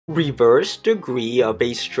Reverse degree of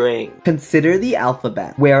a string. Consider the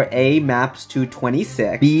alphabet, where A maps to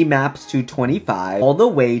 26, B maps to 25, all the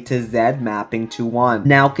way to Z mapping to 1.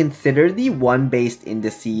 Now consider the 1-based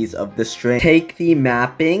indices of the string. Take the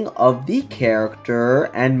mapping of the character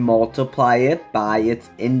and multiply it by its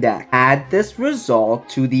index. Add this result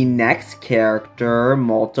to the next character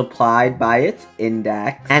multiplied by its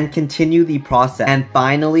index, and continue the process, and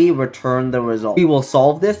finally return the result. We will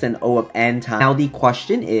solve this in O of n times. Now the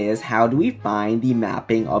question is, how do we find the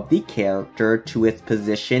mapping of the character to its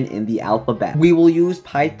position in the alphabet? We will use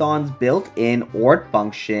Python's built-in ORT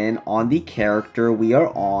function on the character we are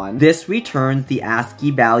on. This returns the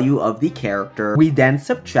ASCII value of the character. We then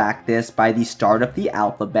subtract this by the start of the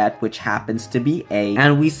alphabet, which happens to be A,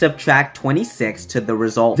 and we subtract 26 to the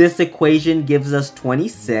result. This equation gives us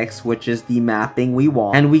 26, which is the mapping we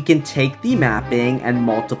want, and we can take the mapping and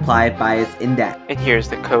multiply it by its index. And here's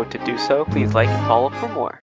the code to do so. Please like and follow for more.